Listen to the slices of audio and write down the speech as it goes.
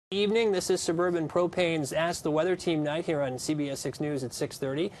Evening. This is Suburban Propane's Ask the Weather Team night here on CBS 6 News at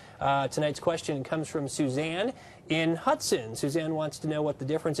 6:30. Tonight's question comes from Suzanne in Hudson. Suzanne wants to know what the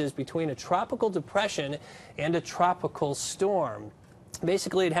difference is between a tropical depression and a tropical storm.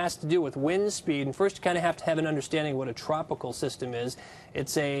 Basically, it has to do with wind speed, and first you kind of have to have an understanding of what a tropical system is.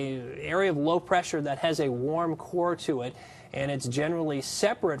 It's an area of low pressure that has a warm core to it, and it's generally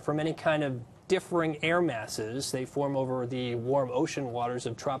separate from any kind of differing air masses. They form over the warm ocean waters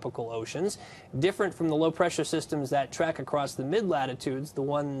of tropical oceans. Different from the low pressure systems that track across the mid-latitudes, the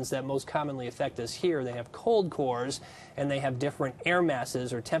ones that most commonly affect us here. They have cold cores and they have different air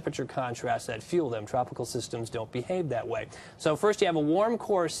masses or temperature contrasts that fuel them. Tropical systems don't behave that way. So first you have a warm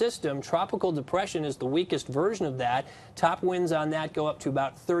core system. Tropical depression is the weakest version of that. Top winds on that go up to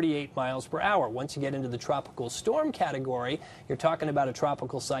about 38 miles per hour. Once you get into the tropical storm category, you're talking about a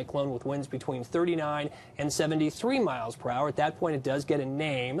tropical cyclone with winds between 39 and 73 miles per hour. At that point, it does get a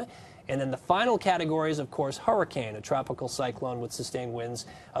name. And then the final category is, of course, hurricane, a tropical cyclone with sustained winds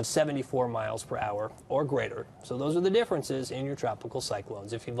of 74 miles per hour or greater. So those are the differences in your tropical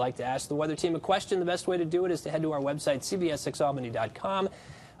cyclones. If you'd like to ask the weather team a question, the best way to do it is to head to our website, cbs6albany.com.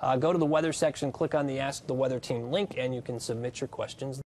 Go to the weather section, click on the Ask the Weather Team link, and you can submit your questions.